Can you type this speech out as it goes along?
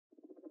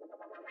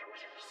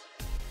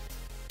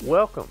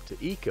Welcome to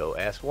ECO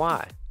Ask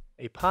Why,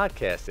 a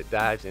podcast that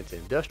dives into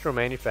industrial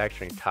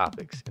manufacturing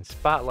topics and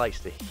spotlights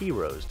the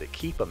heroes that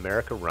keep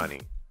America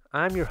running.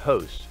 I'm your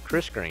host,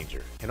 Chris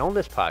Grainger, and on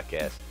this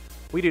podcast,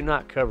 we do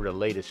not cover the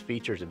latest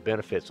features and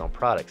benefits on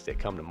products that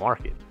come to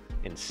market.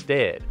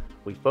 Instead,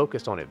 we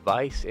focus on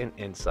advice and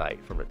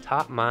insight from the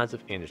top minds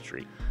of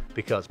industry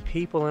because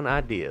people and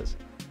ideas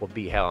will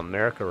be how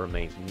America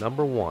remains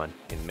number one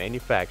in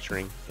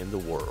manufacturing in the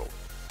world.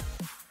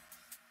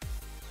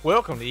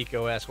 Welcome to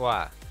ECO Ask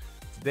Why.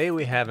 Today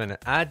we have an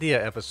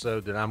idea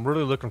episode that I'm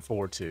really looking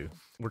forward to.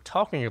 We're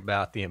talking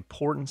about the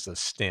importance of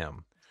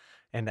STEM.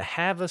 And to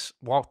have us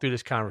walk through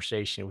this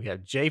conversation, we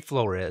have Jay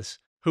Flores,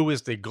 who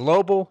is the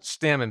Global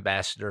STEM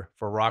Ambassador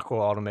for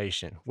Rockwell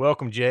Automation.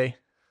 Welcome, Jay.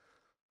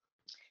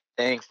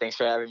 Thanks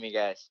for having me,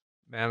 guys.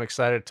 Man, I'm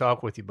excited to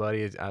talk with you,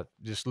 buddy.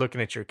 Just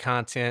looking at your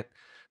content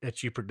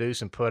that you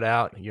produce and put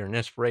out, you're an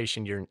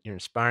inspiration. You're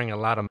inspiring a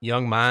lot of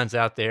young minds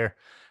out there.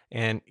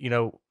 And,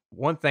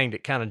 one thing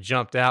that kind of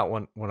jumped out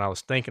when I was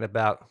thinking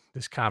about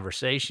this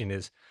conversation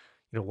is,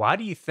 why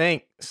do you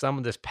think some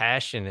of this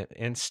passion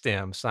in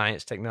STEM,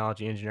 science,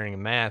 technology, engineering,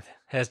 and math,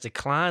 has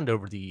declined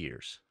over the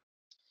years?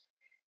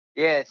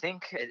 Yeah, I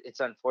think it's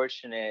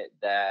unfortunate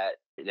that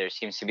there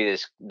seems to be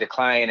this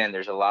decline and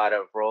there's a lot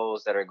of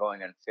roles that are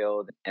going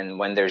unfilled. And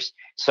when there's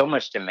so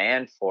much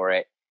demand for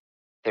it,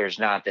 there's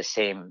not the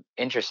same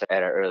interest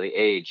at an early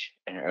age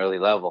and an early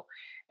level.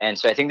 And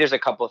so I think there's a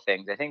couple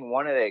things. I think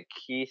one of the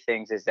key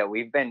things is that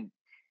we've been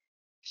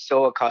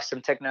so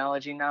accustomed to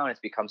technology now, and it's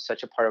become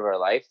such a part of our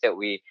life that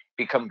we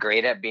become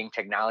great at being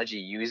technology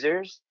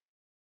users,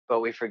 but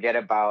we forget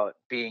about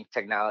being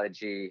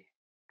technology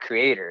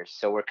creators.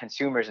 So we're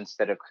consumers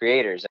instead of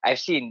creators. I've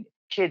seen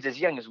kids as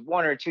young as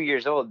 1 or 2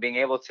 years old being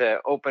able to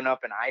open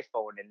up an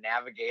iPhone and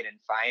navigate and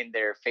find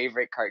their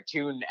favorite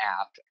cartoon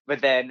app.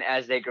 But then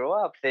as they grow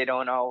up, they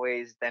don't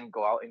always then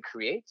go out and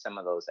create some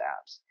of those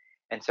apps.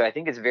 And so I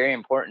think it's very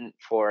important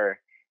for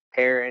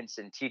parents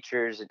and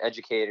teachers and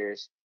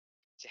educators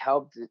to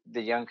help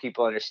the young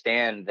people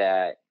understand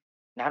that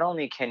not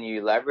only can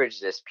you leverage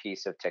this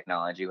piece of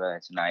technology, whether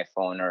it's an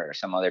iPhone or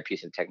some other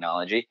piece of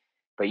technology,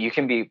 but you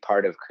can be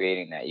part of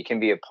creating that. You can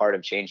be a part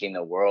of changing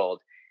the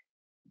world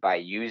by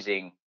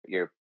using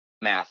your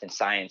math and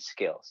science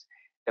skills.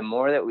 The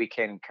more that we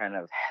can kind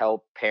of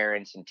help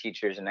parents and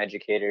teachers and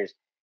educators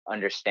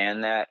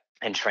understand that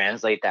and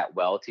translate that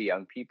well to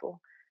young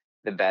people,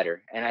 the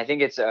better. And I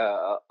think it's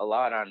a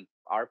lot on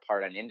our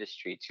part on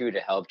industry too to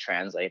help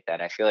translate that.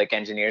 I feel like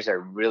engineers are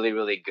really,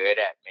 really good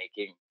at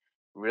making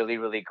really,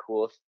 really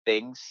cool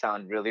things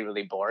sound really,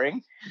 really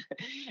boring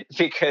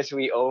because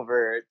we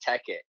over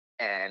tech it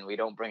and we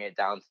don't bring it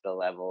down to the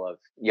level of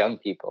young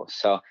people.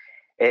 So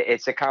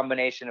it's a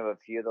combination of a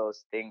few of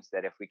those things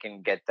that if we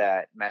can get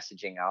that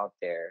messaging out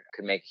there,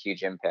 could make a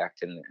huge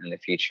impact in the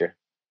future.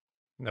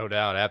 No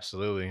doubt,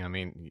 absolutely. I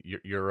mean,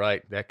 you're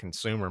right. That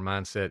consumer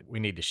mindset, we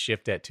need to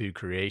shift that to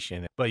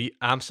creation. But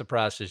I'm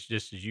surprised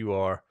just as you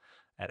are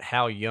at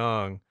how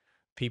young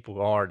people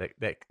are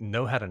that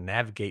know how to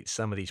navigate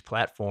some of these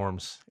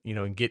platforms,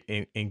 and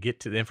get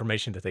to the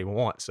information that they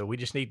want. So we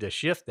just need to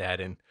shift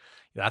that. And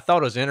I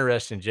thought it was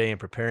interesting, Jay, in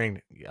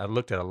preparing. I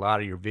looked at a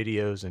lot of your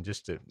videos and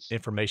just the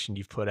information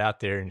you've put out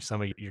there and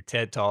some of your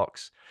TED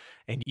Talks,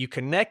 and you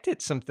connected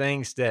some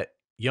things that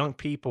young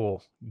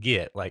people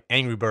get, like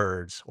Angry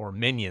Birds or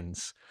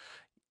Minions,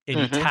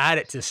 and you hmm tied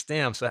it to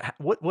STEM. So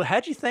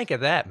how'd you think of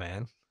that,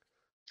 man?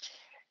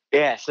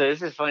 Yeah, so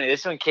this is funny.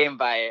 This one came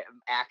by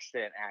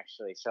accident,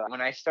 actually. So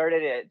when I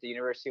started at the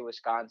University of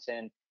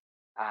Wisconsin,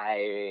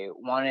 I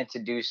wanted to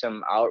do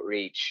some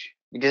outreach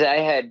because I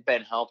had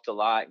been helped a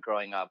lot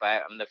growing up.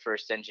 I'm the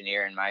first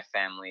engineer in my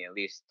family, at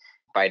least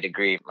by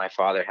degree. My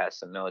father has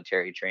some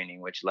military training,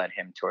 which led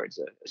him towards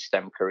a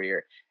STEM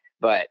career.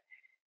 But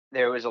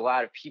there was a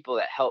lot of people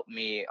that helped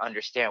me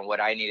understand what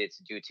I needed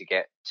to do to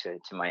get to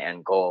my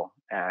end goal.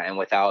 And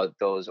without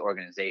those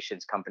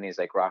organizations, companies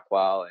like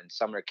Rockwell and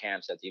summer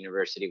camps at the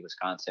University of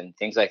Wisconsin,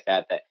 things like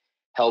that, that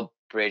helped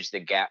bridge the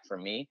gap for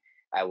me,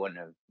 I wouldn't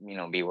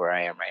have, be where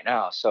I am right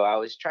now. So I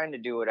was trying to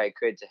do what I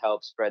could to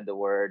help spread the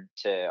word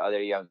to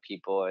other young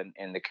people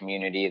in the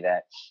community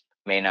that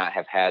may not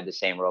have had the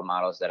same role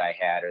models that I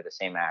had or the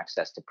same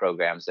access to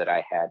programs that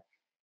I had.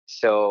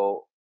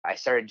 So I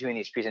started doing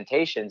these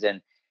presentations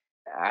and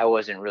I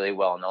wasn't really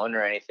well known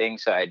or anything,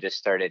 so I just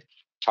started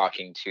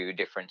talking to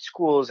different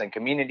schools and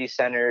community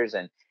centers.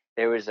 And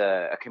there was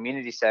a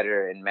community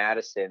center in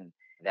Madison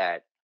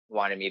that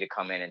wanted me to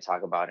come in and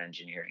talk about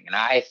engineering. And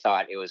I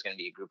thought it was going to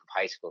be a group of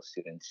high school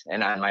students.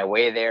 And on my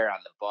way there on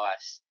the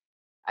bus,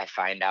 I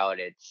find out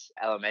it's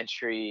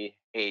elementary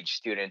age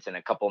students and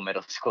a couple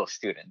middle school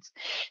students.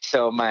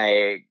 So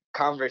my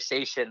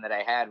conversation that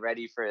I had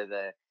ready for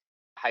the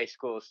high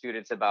school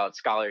students about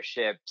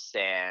scholarships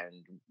and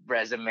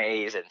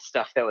resumes and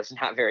stuff that was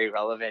not very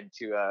relevant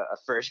to a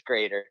first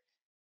grader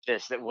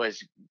just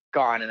was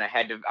gone, and I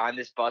had to on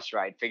this bus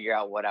ride figure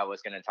out what I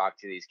was going to talk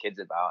to these kids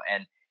about.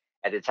 And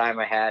at the time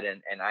I had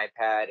an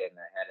iPad and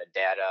I had a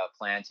data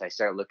plan, so I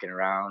started looking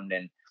around,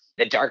 and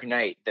the Dark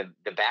Knight, the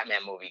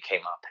Batman movie came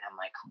up, and I'm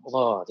like,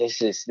 whoa,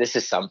 this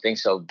is something.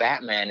 So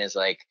Batman is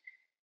like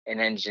an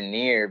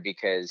engineer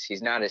because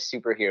he's not a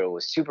superhero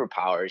with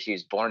superpowers. He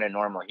was born a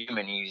normal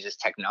human. He uses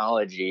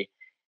technology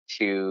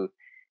to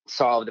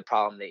solve the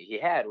problem that he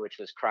had, which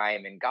was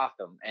crime in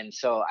Gotham. And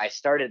so I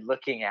started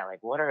looking at, like,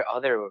 what are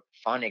other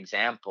fun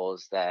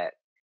examples that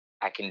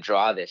I can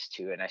draw this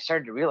to. And I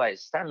started to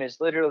realize STEM is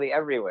literally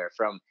everywhere,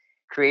 from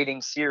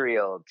creating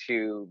cereal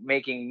to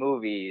making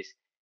movies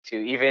to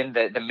even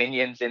the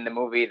minions in the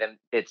movie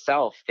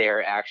itself.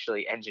 They're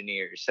actually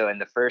engineers. So in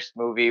the first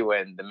movie,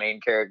 when the main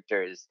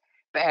character is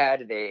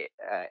bad, they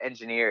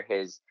engineer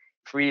his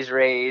freeze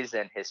rays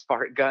and his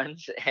fart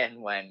guns. And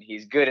when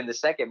he's good in the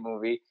second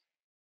movie,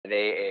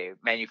 they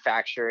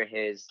manufacture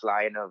his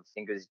line of, I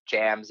think it was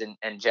jams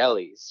and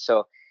jellies.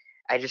 So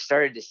I just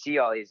started to see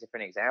all these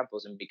different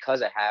examples, and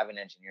because I have an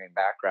engineering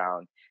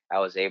background, I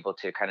was able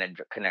to kind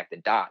of connect the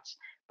dots.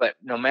 But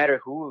no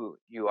matter who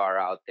you are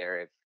out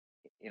there, if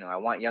I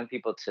want young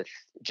people to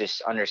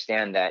just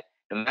understand that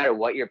no matter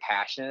what you're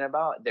passionate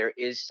about, there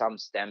is some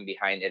STEM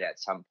behind it at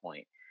some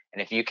point.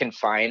 And if you can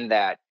find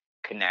that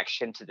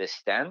connection to the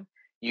STEM,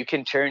 you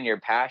can turn your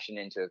passion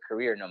into a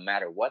career no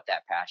matter what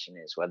that passion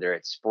is, whether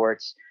it's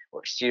sports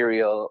or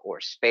cereal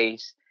or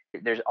space.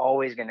 There's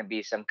always going to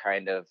be some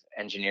kind of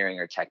engineering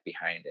or tech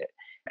behind it.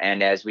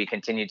 And as we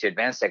continue to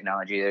advance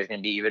technology, there's going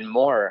to be even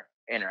more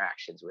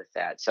interactions with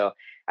that. So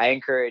I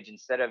encourage,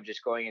 instead of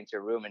just going into a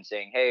room and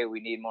saying, hey, we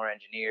need more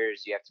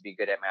engineers, you have to be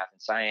good at math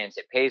and science,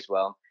 it pays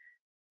well,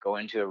 go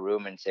into a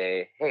room and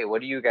say, hey,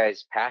 what are you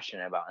guys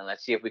passionate about? And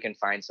let's see if we can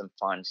find some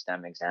fun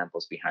STEM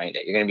examples behind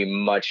it. You're going to be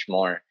much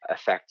more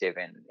effective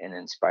in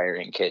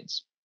inspiring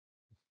kids.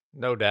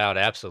 No doubt,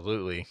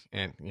 absolutely,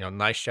 and,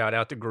 nice shout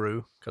out to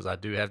Gru because I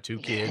do have 2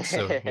 kids,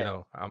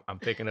 so, I'm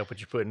picking up what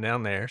you're putting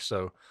down there,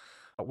 so,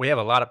 we have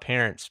a lot of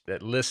parents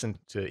that listen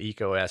to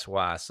Eco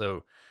SY,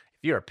 so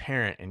if you're a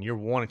parent and you're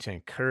wanting to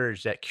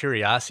encourage that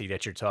curiosity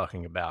that you're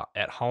talking about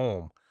at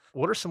home,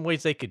 what are some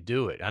ways they could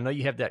do it? I know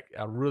you have that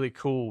a really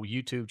cool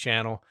YouTube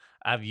channel.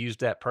 I've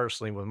used that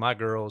personally with my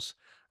girls,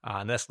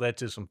 and that's led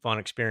to some fun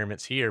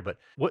experiments here, but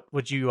what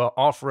would you,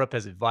 offer up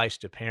as advice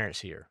to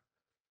parents here?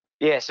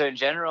 Yeah, so in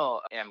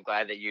general, I'm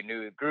glad that you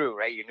knew Gru,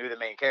 right? You knew the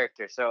main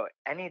character. So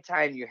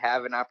anytime you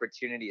have an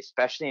opportunity,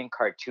 especially in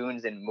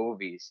cartoons and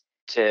movies,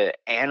 to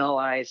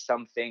analyze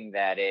something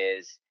that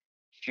is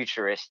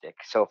futuristic.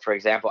 So for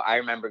example, I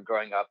remember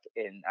growing up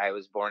I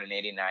was born in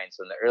 89.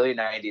 So in the early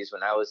 90s,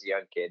 when I was a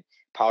young kid,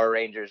 Power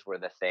Rangers were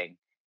the thing.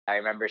 I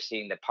remember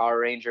seeing the Power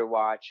Ranger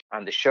watch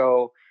on the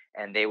show,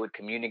 and they would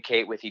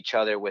communicate with each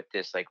other with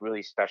this like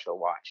really special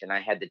watch. And I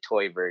had the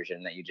toy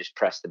version that you just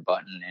press the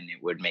button and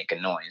it would make a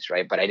noise,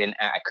 right? But I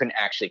couldn't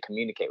actually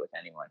communicate with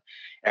anyone.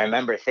 And I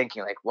remember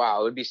thinking, like,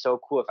 wow, it would be so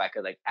cool if I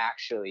could like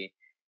actually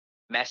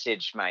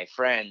message my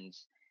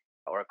friends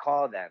or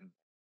call them.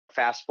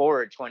 Fast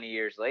forward 20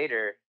 years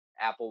later,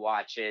 Apple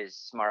Watches,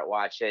 smart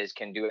watches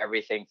can do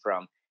everything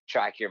from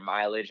track your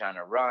mileage on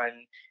a run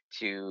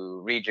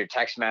to read your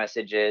text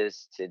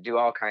messages to do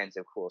all kinds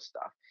of cool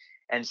stuff.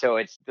 And so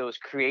it's those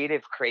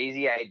creative,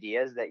 crazy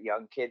ideas that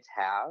young kids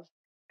have.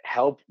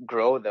 Help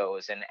grow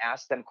those and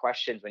ask them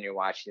questions when you're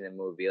watching the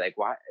movie. Like,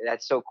 why?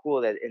 That's so cool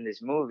that in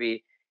this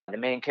movie, the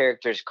main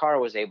character's car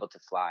was able to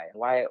fly.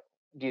 Why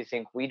do you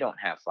think we don't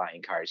have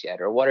flying cars yet?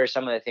 Or what are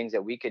some of the things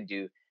that we could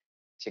do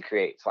to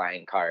create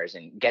flying cars,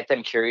 and get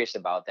them curious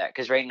about that?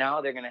 Because right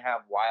now they're going to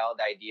have wild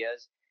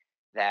ideas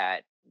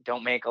that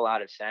don't make a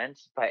lot of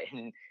sense. But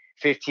in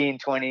 15,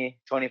 20,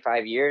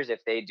 25 years,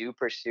 if they do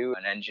pursue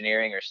an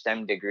engineering or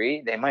STEM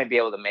degree, they might be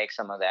able to make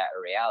some of that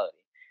a reality.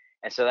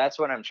 And so that's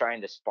what I'm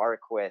trying to spark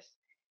with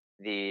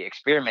the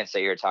experiments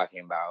that you're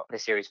talking about. The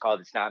series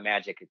called It's Not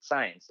Magic, It's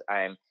Science.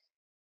 I'm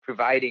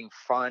providing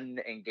fun,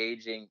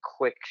 engaging,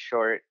 quick,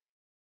 short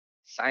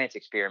science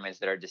experiments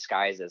that are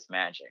disguised as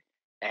magic.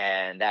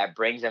 And that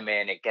brings them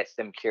in, it gets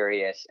them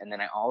curious. And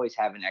then I always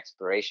have an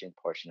exploration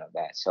portion of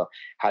that. So,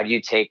 how do you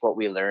take what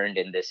we learned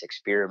in this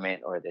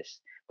experiment or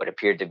this, what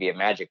appeared to be a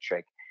magic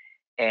trick,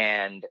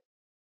 and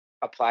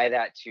apply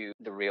that to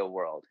the real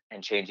world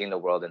and changing the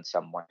world in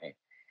some way?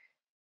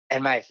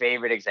 And my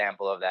favorite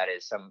example of that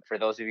is, for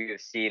those of you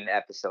who've seen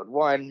episode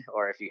one,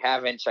 or if you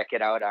haven't, check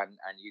it out on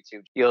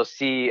YouTube. You'll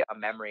see a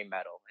memory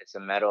metal. It's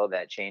a metal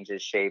that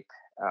changes shape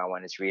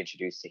when it's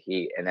reintroduced to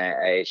heat. And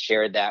I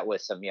shared that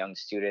with some young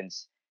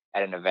students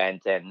at an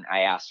event, and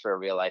I asked for a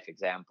real life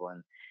example.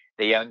 And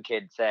the young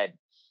kid said,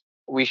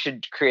 we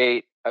should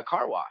create a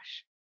car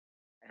wash.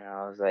 And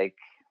I was like,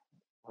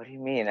 what do you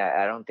mean?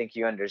 I don't think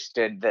you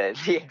understood the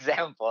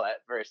example at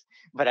first.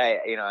 But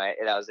that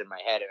was in my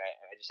head, and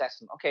I just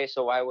asked him, okay,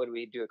 so why would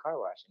we do a car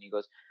wash? And he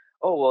goes,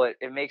 oh, well,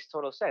 it makes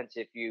total sense.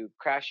 If you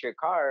crash your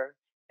car,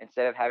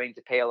 instead of having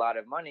to pay a lot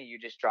of money, you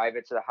just drive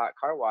it to the hot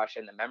car wash,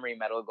 and the memory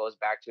metal goes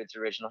back to its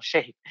original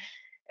shape.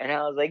 And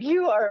I was like,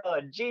 you are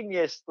a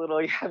genius,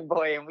 little young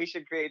boy, and we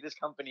should create this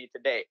company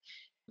today.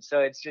 So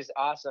it's just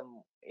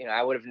awesome.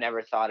 I would have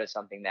never thought of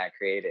something that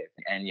creative.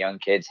 And young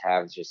kids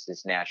have just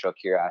this natural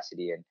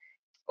curiosity and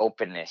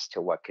openness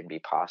to what can be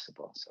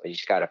possible. So you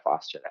just got to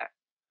foster that.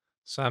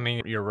 So, I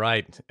mean, you're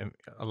right.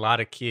 A lot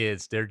of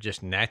kids, they're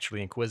just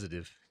naturally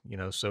inquisitive,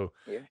 so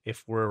Yeah.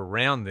 if we're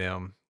around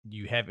them,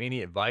 you have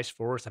any advice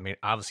for us? I mean,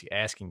 obviously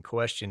asking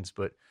questions,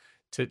 but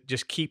to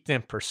just keep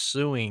them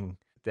pursuing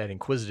that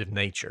inquisitive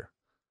nature.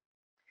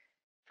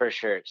 For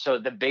sure. So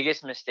the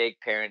biggest mistake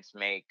parents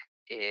make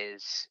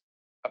is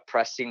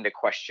oppressing the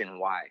question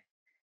why.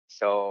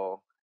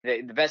 So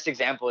the best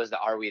example is the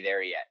 "Are we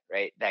there yet?"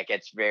 Right? That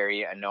gets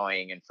very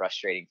annoying and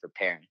frustrating for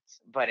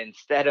parents. But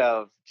instead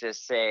of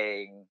just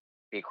saying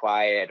 "be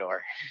quiet"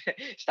 or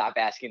 "stop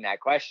asking that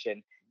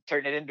question,"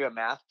 turn it into a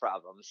math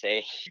problem.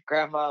 Say,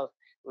 "Grandma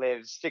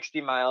lives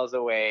 60 miles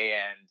away,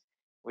 and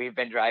we've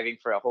been driving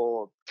for a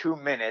whole 2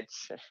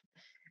 minutes.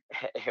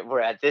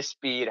 We're at this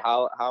speed.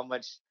 How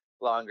much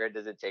longer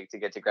does it take to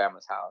get to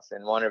grandma's house?"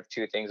 And one of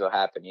two things will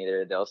happen: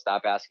 either they'll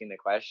stop asking the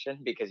question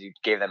because you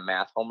gave them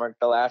math homework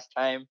the last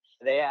time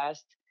they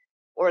asked,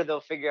 or they'll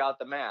figure out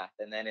the math,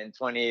 and then in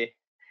 20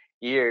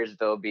 years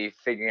they'll be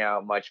figuring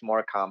out much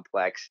more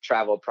complex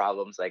travel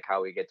problems, like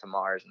how we get to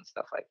Mars and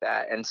stuff like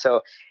that. And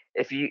so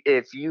if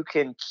you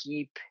can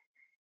keep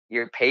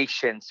your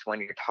patience when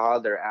your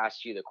toddler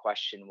asks you the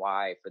question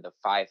why for the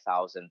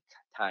 5,000th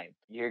time,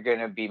 you're going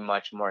to be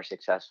much more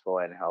successful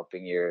in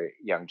helping your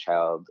young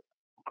child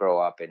grow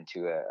up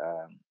into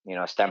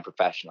a STEM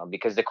professional,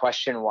 because the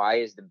question why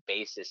is the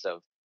basis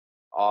of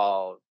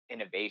all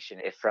innovation.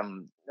 If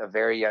from a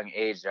very young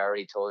age they're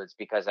already told it's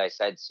because I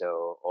said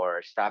so,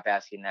 or stop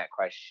asking that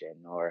question,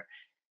 or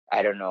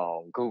I don't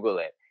know, Google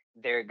it,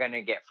 they're going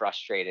to get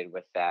frustrated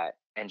with that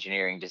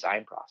engineering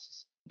design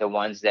process. The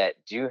ones that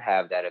do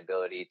have that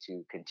ability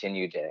to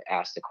continue to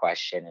ask the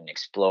question and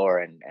explore,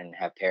 and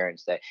have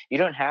parents that you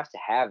don't have to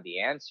have the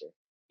answer.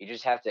 You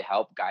just have to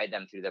help guide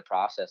them through the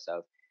process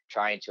of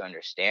trying to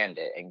understand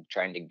it and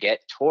trying to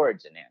get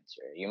towards an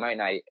answer. You might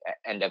not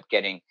end up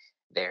getting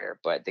there,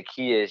 but the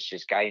key is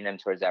just guiding them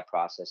towards that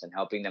process and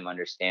helping them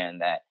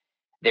understand that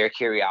their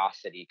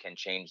curiosity can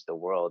change the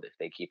world if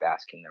they keep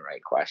asking the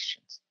right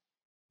questions.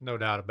 No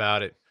doubt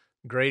about it.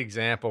 Great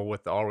example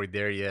with the "Are we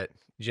there yet?"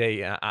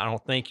 Jay, I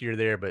don't think you're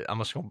there, but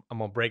I'm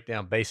gonna break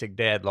down basic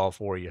dad law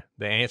for you.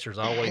 The answer is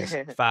always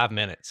 5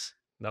 minutes,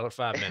 another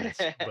 5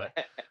 minutes.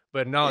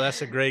 But no,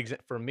 that's a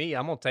great for me.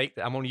 I'm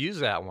gonna use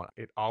that one.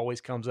 It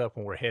always comes up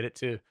when we're headed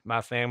to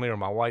my family or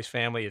my wife's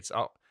family. It's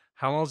all,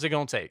 how long is it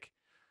gonna take?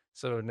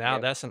 So now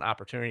Yep. that's an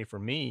opportunity for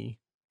me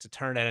to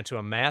turn that into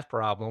a math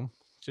problem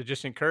to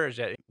just encourage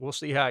that. We'll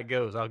see how it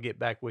goes. I'll get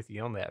back with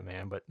you on that,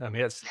 man. But I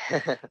mean,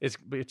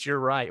 but you're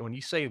right. When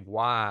you say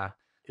why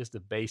is the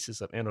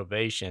basis of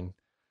innovation,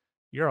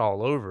 you're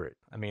all over it.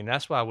 I mean,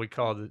 that's why we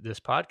call this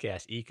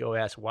podcast Eco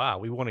Ask Why.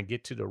 We want to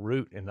get to the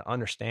root and the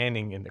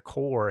understanding and the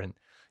core and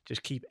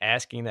just keep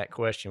asking that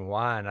question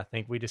why. And I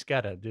think we just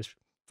got to just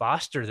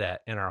foster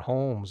that in our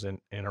homes and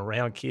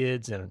around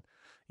kids. And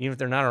even if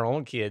they're not our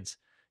own kids,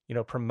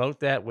 promote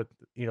that with,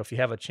 if you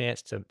have a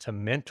chance to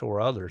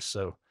mentor others.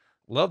 So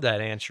love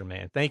that answer,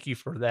 man. Thank you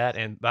for that.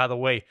 And by the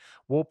way,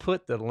 we'll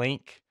put the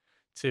link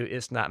to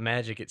It's Not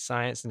Magic, It's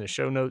Science in the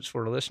show notes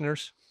for the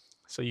listeners.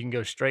 So you can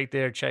go straight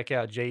there, check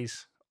out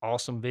Jay's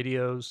awesome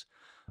videos,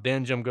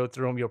 binge them, go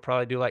through them. You'll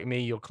probably do like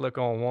me. You'll click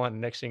on one,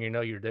 and next thing you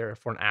know, you're there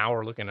for an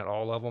hour looking at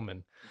all of them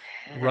and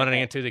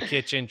running into the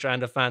kitchen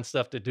trying to find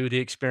stuff to do the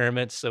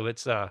experiments. So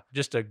it's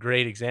just a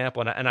great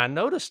example. And I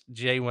noticed,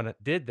 Jay, when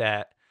it did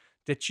that,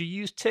 that you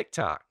use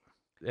TikTok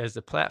as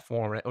the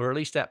platform, or at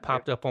least that Yep.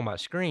 popped up on my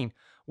screen.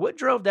 What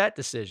drove that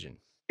decision?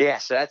 Yeah,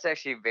 so that's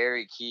actually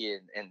very key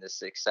in the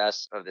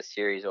success of the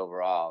series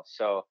overall.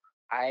 So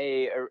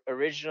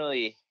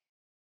originally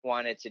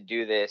wanted to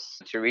do this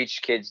to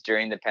reach kids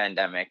during the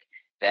pandemic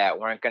that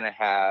weren't going to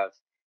have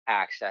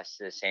access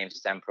to the same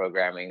STEM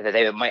programming that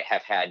they might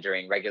have had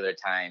during regular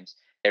times.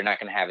 They're not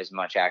going to have as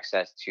much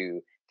access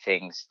to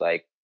things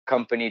like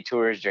company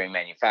tours during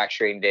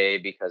manufacturing day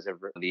because of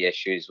the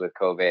issues with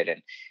COVID,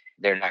 and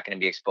they're not going to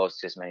be exposed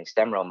to as many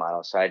STEM role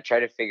models. So I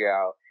tried to figure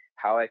out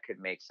how I could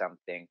make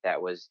something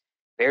that was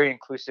very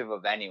inclusive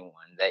of anyone,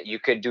 that you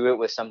could do it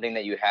with something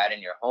that you had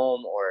in your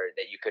home or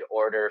that you could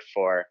order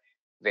for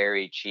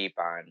very cheap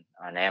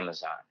on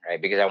Amazon,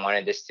 right? Because I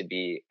wanted this to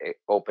be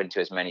open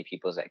to as many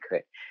people as I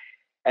could.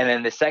 And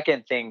then the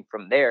second thing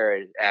from there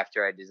is,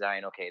 after I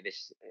design, okay,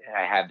 this,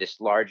 I have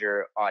this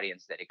larger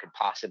audience that it could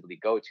possibly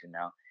go to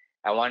now.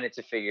 I wanted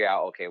to figure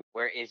out, okay,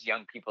 where is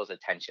young people's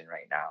attention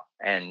right now?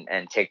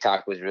 And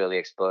TikTok was really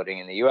exploding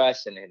in the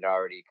US and had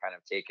already kind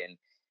of taken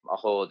a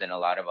hold in a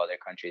lot of other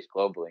countries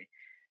globally.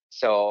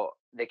 So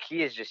the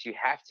key is just you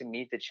have to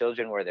meet the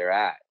children where they're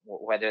at,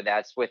 whether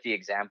that's with the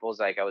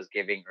examples like I was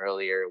giving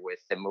earlier with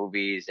the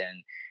movies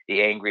and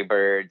the Angry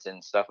Birds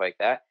and stuff like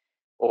that,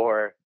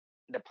 or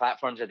the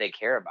platforms that they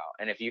care about.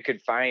 And if you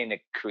could find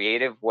a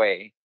creative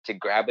way to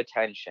grab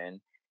attention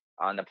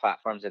on the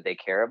platforms that they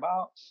care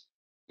about,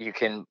 you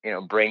can,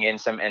 bring in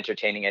some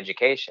entertaining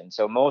education.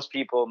 So most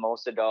people,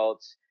 most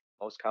adults,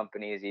 most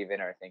companies even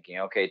are thinking,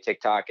 okay,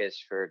 TikTok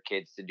is for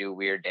kids to do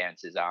weird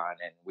dances on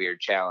and weird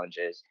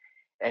challenges.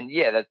 And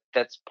yeah,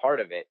 that's part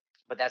of it,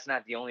 but that's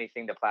not the only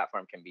thing the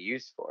platform can be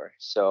used for.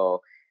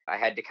 So I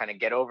had to kind of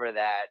get over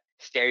that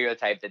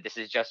stereotype that this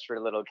is just for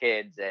little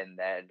kids and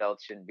that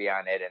adults shouldn't be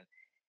on it,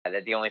 and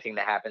that the only thing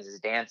that happens is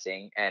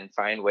dancing, and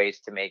find ways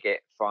to make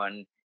it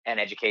fun and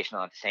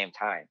educational at the same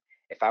time.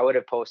 If I would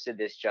have posted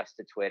this just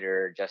to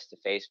Twitter, just to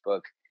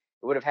Facebook,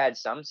 it would have had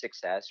some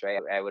success,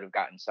 right? I would have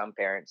gotten some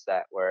parents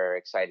that were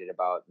excited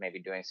about maybe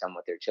doing some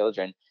with their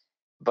children,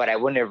 but I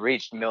wouldn't have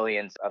reached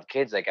millions of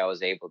kids like I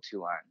was able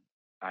to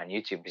on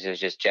YouTube, because it was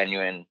just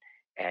genuine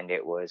and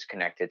it was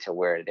connected to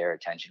where their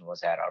attention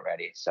was at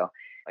already. So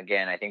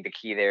again, I think the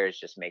key there is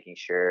just making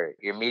sure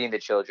you're meeting the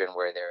children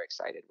where they're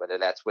excited, whether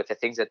that's with the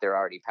things that they're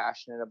already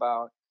passionate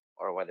about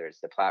or whether it's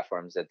the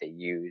platforms that they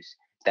use.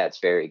 That's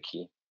very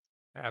key.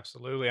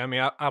 Absolutely. I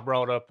mean, I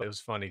brought up, it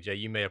was funny, Jay,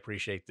 you may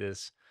appreciate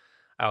this.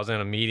 I was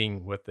in a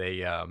meeting with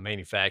a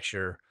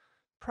manufacturer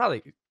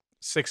probably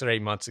 6 or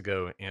 8 months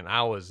ago, and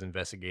I was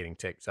investigating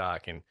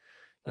TikTok. And,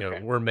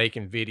 Okay. we're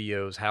making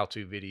videos, how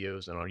to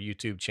videos on our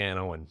YouTube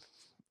channel and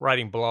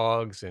writing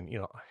blogs and,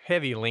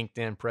 heavy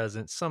LinkedIn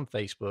presence, some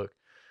Facebook.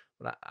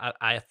 But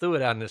I threw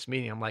it out in this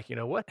meeting. I'm like,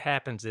 what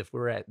happens if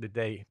we're at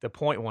the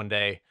point one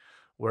day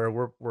where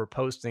we're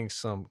posting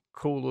some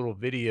cool little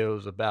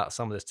videos about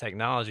some of this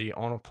technology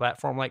on a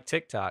platform like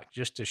TikTok,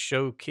 just to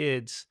show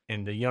kids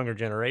and the younger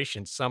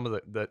generation some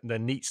of the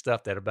neat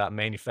stuff that about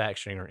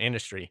manufacturing or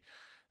industry.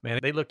 Man,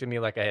 they looked at me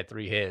like I had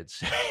three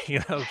heads,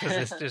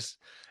 because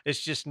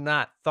it's just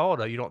not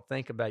thought of. You don't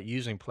think about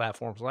using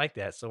platforms like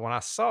that. So when I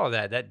saw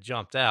that, that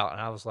jumped out,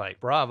 and I was like,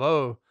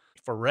 bravo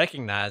for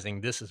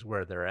recognizing this is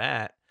where they're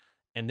at,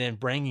 and then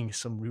bringing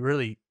some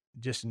really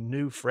just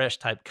new, fresh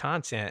type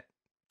content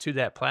to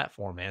that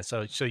platform, man.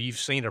 So you've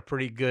seen a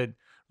pretty good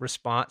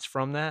response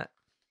from that?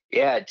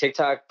 Yeah,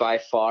 TikTok by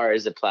far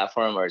is the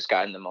platform where it's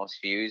gotten the most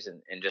views.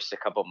 In just a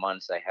couple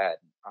months, I had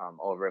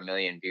over 1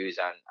 million views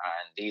on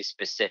these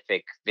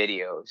specific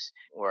videos.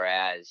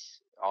 Whereas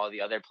all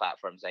the other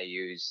platforms I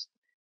use,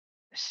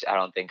 I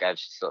don't think I've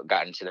still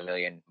gotten to the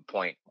million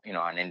point,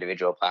 on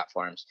individual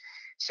platforms.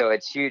 So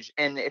it's huge.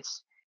 And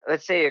it's,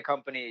 let's say a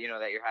company,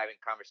 that you're having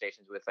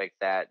conversations with like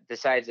that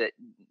decides that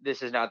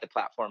this is not the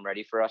platform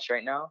ready for us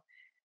right now.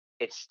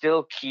 It's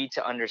still key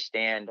to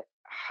understand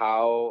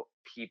how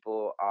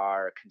people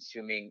are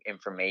consuming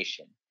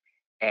information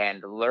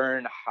and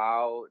learn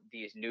how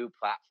these new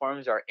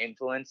platforms are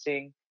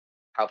influencing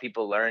how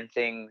people learn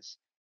things,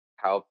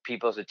 how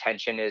people's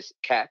attention is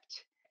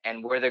kept,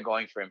 and where they're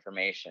going for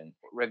information.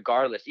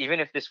 Regardless, even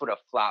if this would have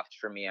flopped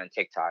for me on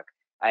TikTok,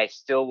 I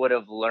still would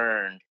have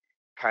learned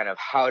kind of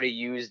how to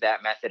use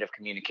that method of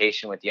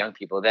communication with young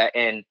people that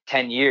in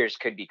 10 years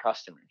could be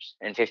customers,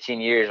 in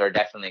 15 years are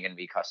definitely going to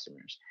be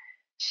customers.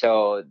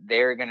 So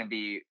they're going to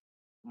be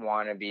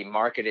want to be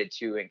marketed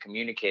to and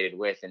communicated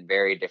with in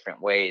very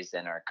different ways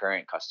than our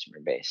current customer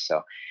base.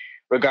 So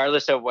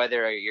regardless of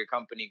whether your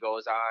company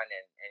goes on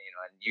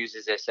and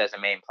uses this as a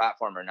main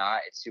platform or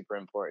not, it's super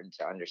important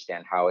to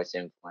understand how it's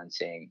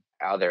influencing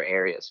other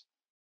areas.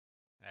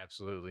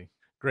 Absolutely.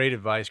 Great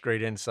advice,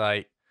 great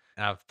insight.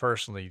 I've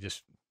personally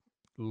just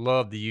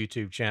love the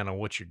YouTube channel,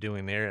 what you're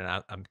doing there,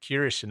 and I'm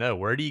curious to know,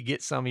 where do you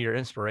get some of your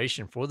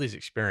inspiration for these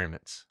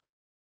experiments?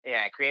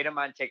 Yeah, I create them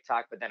on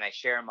TikTok, but then I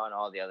share them on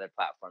all the other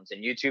platforms.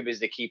 And YouTube is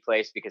the key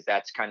place because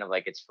that's kind of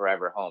like its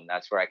forever home.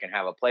 That's where I can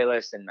have a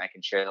playlist and I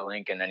can share the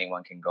link and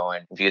anyone can go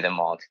and view them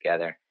all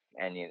together.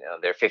 And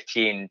they're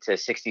 15 to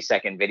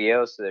 60-second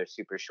videos, so they're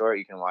super short.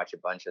 You can watch a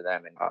bunch of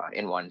them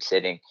in one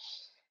sitting.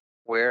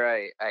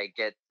 Where I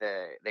get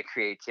the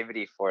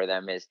creativity for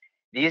them is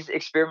these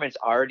experiments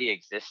already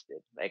existed.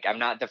 Like I'm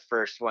not the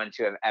first one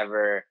to have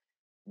ever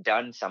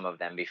done some of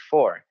them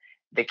before.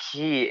 The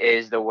key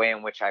is the way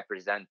in which I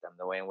present them,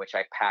 the way in which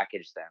I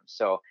package them.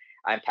 So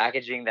I'm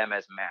packaging them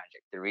as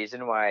magic. The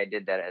reason why I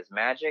did that as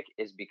magic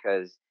is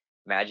because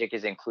magic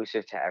is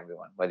inclusive to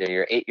everyone, whether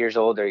you're 8 years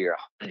old or you're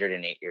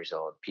 108 years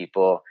old.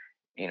 People,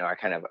 are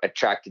kind of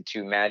attracted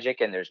to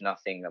magic, and there's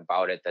nothing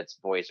about it that's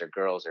boys or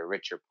girls or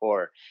rich or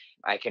poor.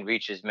 I can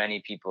reach as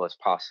many people as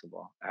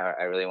possible.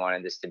 I really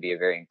wanted this to be a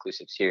very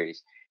inclusive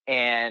series.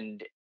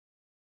 And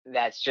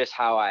that's just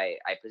how I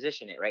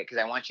position it, right? Because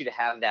I want you to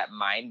have that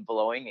mind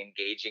blowing,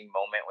 engaging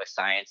moment with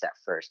science at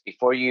first,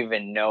 before you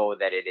even know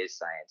that it is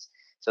science.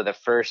 So the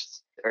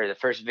first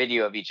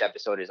video of each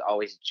episode is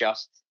always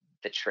just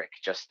the trick,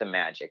 just the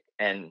magic,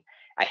 and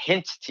I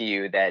hint to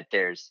you that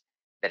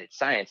it's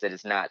science, that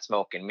it's not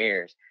smoke and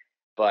mirrors,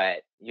 but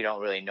you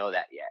don't really know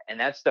that yet. And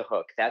that's the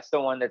hook. That's the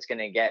one that's going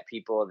to get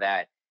people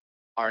that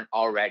aren't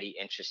already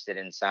interested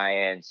in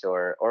science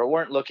or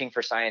weren't looking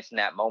for science in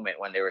that moment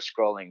when they were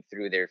scrolling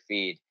through their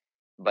feed,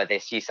 but they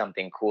see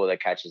something cool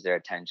that catches their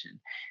attention.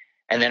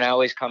 And then I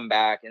always come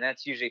back, and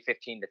that's usually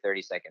 15 to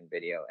 30-second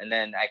video. And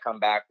then I come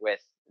back with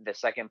the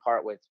second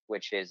part, with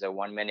which is a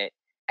 1 minute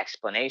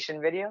explanation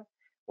video,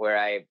 where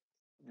I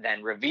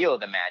then reveal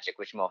the magic,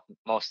 which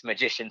most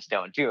magicians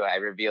don't do. I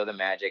reveal the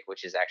magic,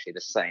 which is actually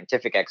the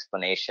scientific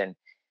explanation,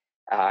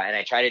 and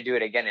I try to do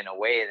it again in a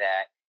way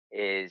that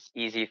is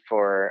easy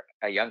for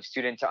a young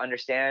student to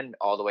understand,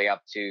 all the way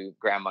up to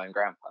grandma and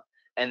grandpa.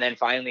 And then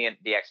finally,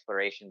 the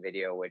exploration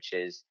video, which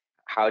is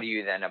how do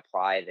you then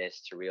apply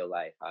this to real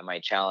life? I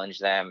might challenge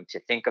them to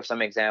think of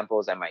some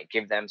examples. I might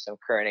give them some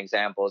current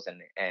examples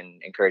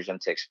and encourage them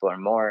to explore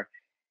more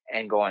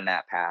and go on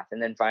that path.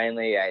 And then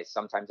finally, I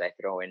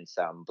throw in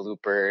some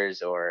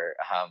bloopers or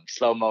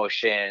slow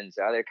motions,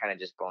 or other kind of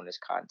just bonus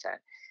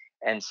content.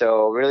 And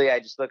so really, I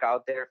just look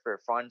out there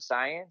for fun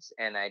science,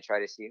 and I try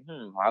to see,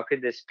 how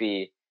could this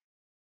be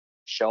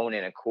shown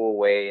in a cool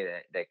way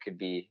that could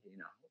be,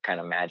 kind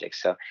of magic.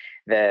 So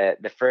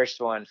the first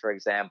one, for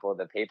example,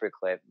 the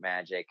paperclip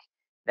magic,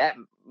 that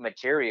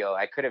material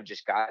I could have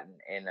just gotten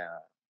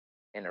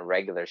in a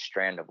regular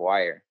strand of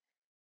wire.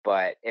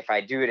 But if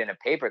I do it in a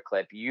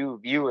paperclip, you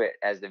view it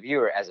as the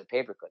viewer as a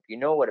paperclip. You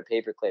know what a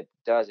paperclip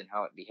does and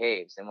how it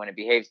behaves. And when it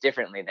behaves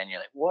differently, then you're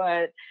like,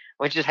 what?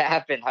 What just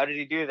happened? How did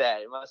he do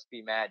that? It must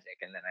be magic.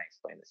 And then I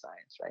explain the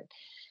science, right?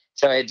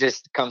 So it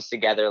just comes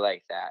together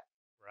like that.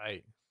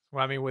 Right.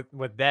 Well, I mean,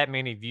 with that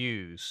many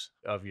views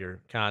of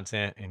your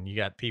content and you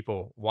got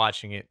people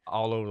watching it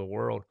all over the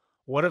world,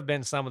 what have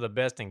been some of the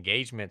best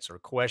engagements or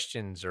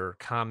questions or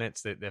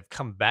comments that have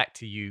come back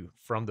to you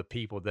from the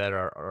people that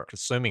are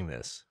consuming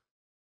this?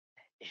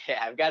 Yeah,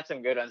 I've got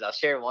some good ones. I'll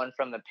share one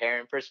from the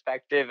parent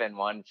perspective and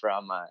one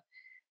from a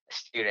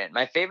student.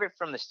 My favorite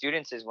from the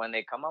students is when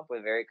they come up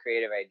with very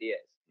creative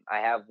ideas. I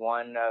have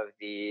one of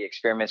the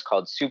experiments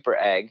called Super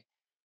Egg,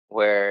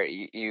 where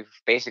you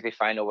basically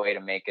find a way to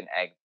make an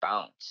egg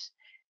bounce.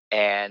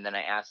 And then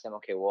I asked them,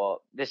 okay,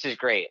 well, this is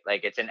great.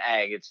 Like, it's an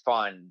egg, it's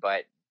fun,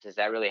 but does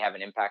that really have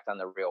an impact on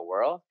the real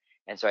world?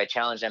 And so I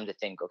challenged them to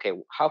think, okay,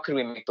 how could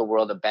we make the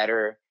world a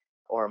better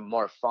or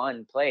more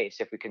fun place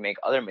if we could make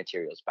other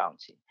materials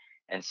bouncy?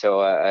 And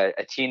so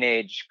a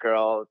teenage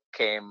girl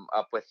came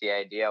up with the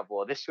idea of,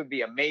 well, this would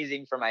be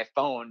amazing for my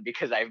phone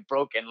because I've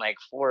broken like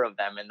four of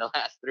them in the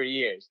last 3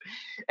 years.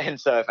 And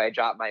so if I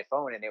drop my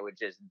phone and it would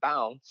just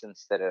bounce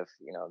instead of,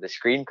 the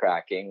screen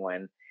cracking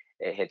when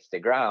it hits the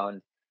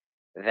ground,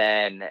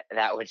 then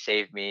that would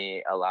save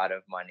me a lot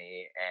of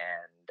money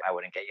and I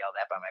wouldn't get yelled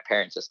at by my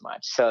parents as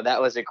much. So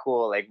that was a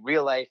cool, like,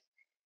 real life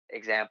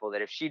example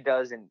that if she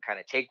does and kind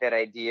of take that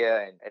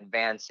idea and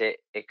advance it,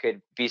 it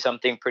could be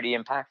something pretty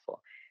impactful.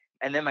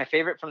 And then my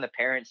favorite from the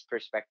parents'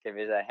 perspective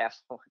is I have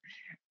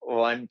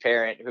one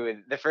parent who,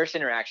 the first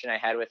interaction I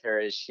had with her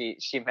is she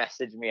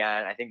messaged me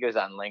on, I think it was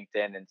on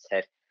LinkedIn, and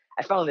said,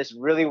 I found this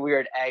really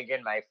weird egg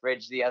in my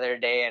fridge the other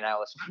day and I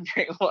was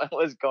wondering what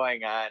was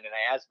going on. And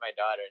I asked my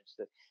daughter and she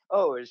said,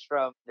 oh, it's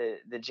from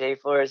the J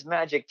Flores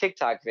Magic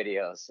TikTok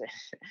videos.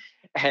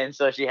 And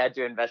so she had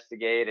to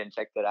investigate and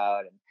checked it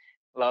out and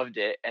loved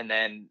it. And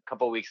then a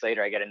couple weeks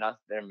later I get another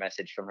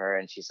message from her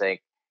and she's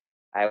like,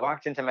 I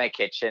walked into my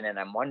kitchen and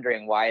I'm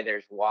wondering why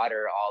there's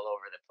water all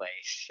over the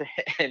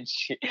place. And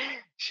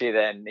she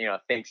then,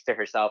 thinks to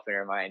herself in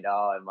her mind,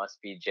 oh, it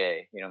must be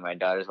Jay. My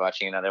daughter's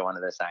watching another one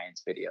of the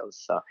science videos.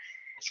 So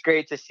it's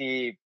great to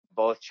see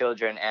both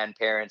children and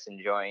parents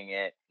enjoying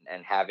it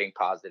and having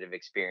positive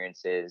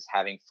experiences,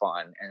 having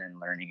fun, and then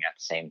learning at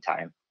the same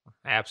time.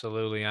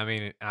 Absolutely. I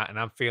mean, and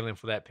I'm feeling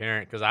for that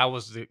parent because I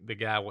was the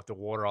guy with the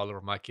water all over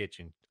my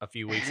kitchen a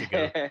few weeks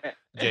ago.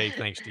 Jay,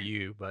 thanks to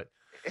you, uh,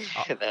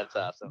 That's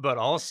awesome. but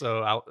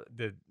also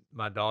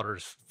my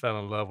daughters fell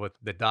in love with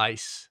the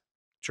dice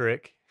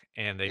trick,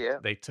 and Yeah,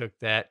 they took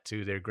that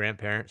to their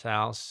grandparents'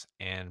 house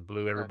and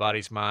blew okay.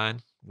 everybody's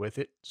mind with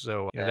it.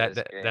 So That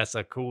is great. that's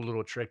a cool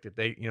little trick that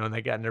and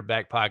they got in their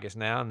back pockets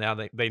now. Now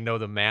they know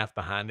the math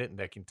behind it, and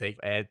they can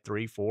add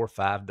 3, 4,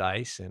 5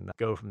 dice and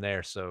go from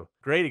there. So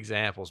great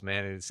examples,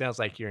 man. And it sounds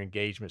like your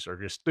engagements are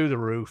just through the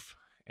roof.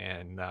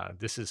 And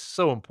this is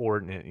so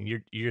important, and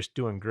you're just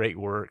doing great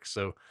work.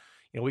 So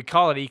we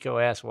call it Eco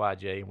Ask Why,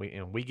 Jay,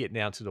 and we get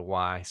down to the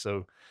why.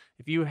 So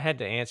if you had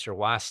to answer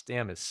why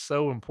STEM is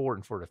so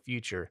important for the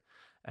future,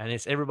 and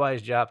it's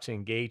everybody's job to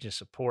engage and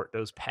support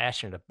those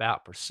passionate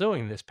about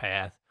pursuing this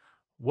path,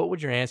 what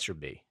would your answer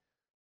be?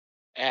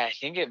 Yeah, I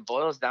think it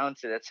boils down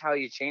to that's how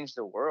you change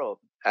the world.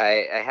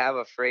 I have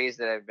a phrase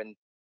that I've been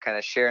kind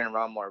of sharing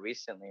around more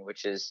recently,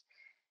 which is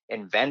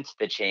invent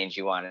the change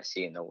you want to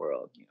see in the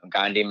world.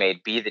 Gandhi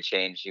made be the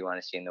change you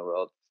want to see in the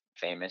world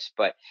famous,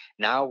 but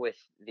now with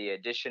the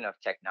addition of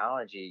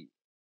technology,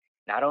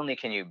 not only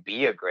can you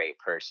be a great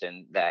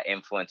person that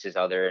influences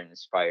other and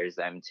inspires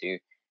them to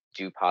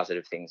do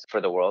positive things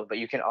for the world, but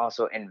you can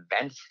also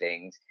invent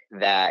things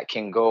that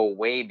can go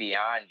way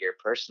beyond your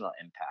personal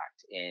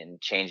impact in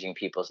changing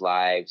people's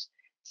lives,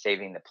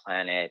 saving the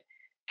planet,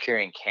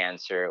 curing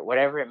cancer,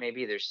 whatever it may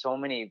be. There's so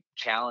many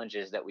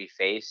challenges that we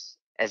face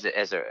as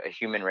a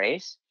human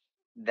race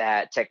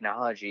that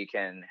technology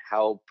can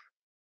help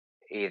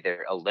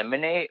either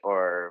eliminate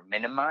or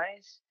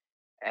minimize.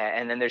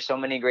 And then there's so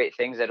many great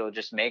things that will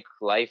just make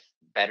life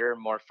better,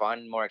 more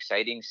fun, more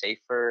exciting,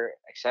 safer,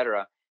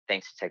 etc.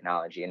 Thanks to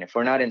technology. And if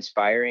we're not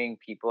inspiring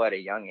people at a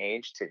young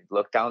age to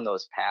look down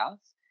those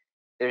paths,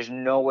 there's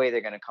no way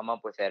they're going to come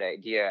up with that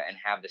idea and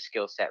have the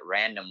skill set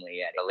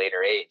randomly at a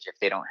later age if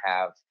they don't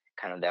have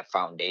kind of that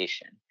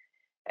foundation.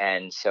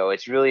 And so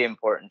it's really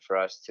important for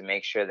us to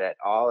make sure that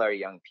all our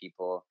young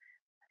people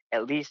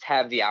at least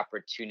have the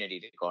opportunity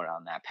to go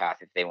down that path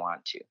if they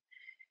want to.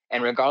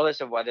 And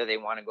regardless of whether they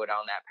want to go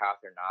down that path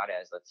or not,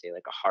 as let's say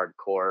like a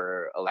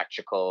hardcore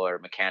electrical or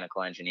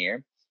mechanical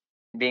engineer,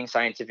 being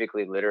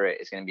scientifically literate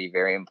is going to be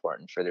very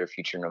important for their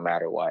future no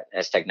matter what.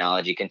 As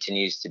technology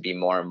continues to be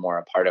more and more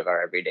a part of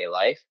our everyday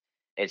life,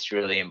 it's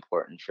really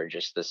important for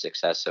just the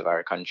success of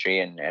our country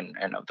and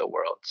of the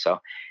world. So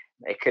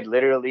it could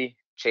literally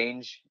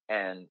change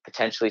and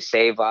potentially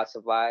save lots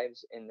of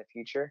lives in the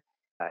future.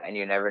 And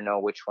you never know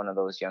which one of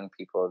those young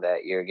people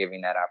that you're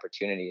giving that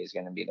opportunity is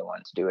going to be the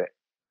one to do it.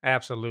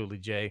 Absolutely,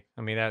 Jay.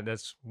 I mean,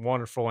 that's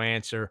wonderful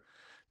answer.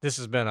 This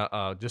has been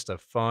just a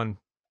fun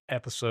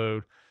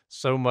episode.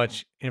 So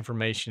much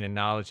information and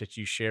knowledge that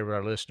you share with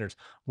our listeners.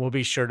 We'll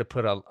be sure to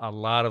put a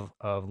lot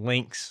of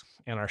links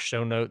in our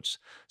show notes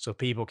so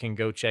people can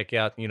go check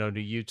out, the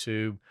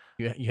YouTube.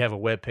 You have a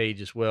web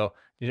page as well.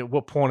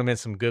 We'll point them in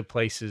some good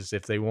places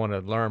if they want to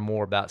learn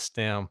more about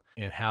STEM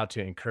and how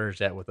to encourage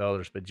that with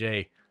others. But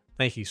Jay,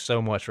 thank you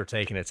so much for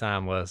taking the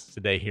time with us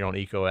today here on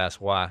Eco Ask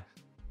Why.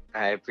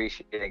 I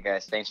appreciate it,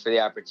 guys. Thanks for the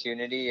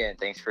opportunity and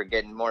thanks for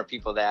getting more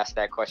people to ask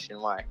that question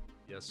why.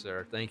 Yes,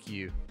 sir. Thank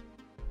you.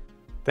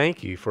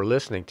 Thank you for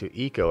listening to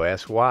Eco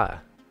Ask Why.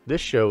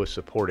 This show is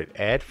supported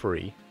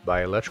ad-free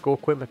by Electrical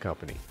Equipment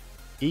Company.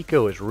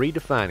 Eco is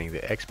redefining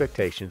the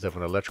expectations of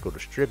an electrical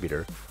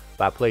distributor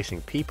by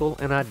placing people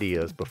and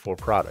ideas before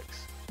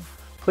products.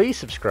 Please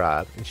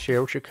subscribe and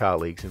share with your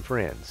colleagues and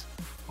friends.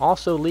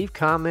 Also, leave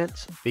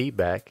comments,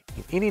 feedback,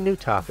 and any new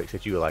topics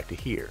that you would like to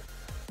hear.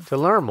 To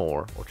learn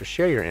more or to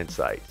share your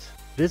insights,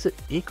 visit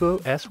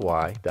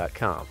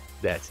ecosky.com.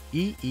 That's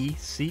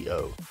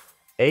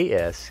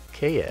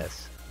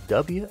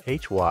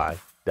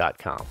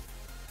EECOASKSWHY.com.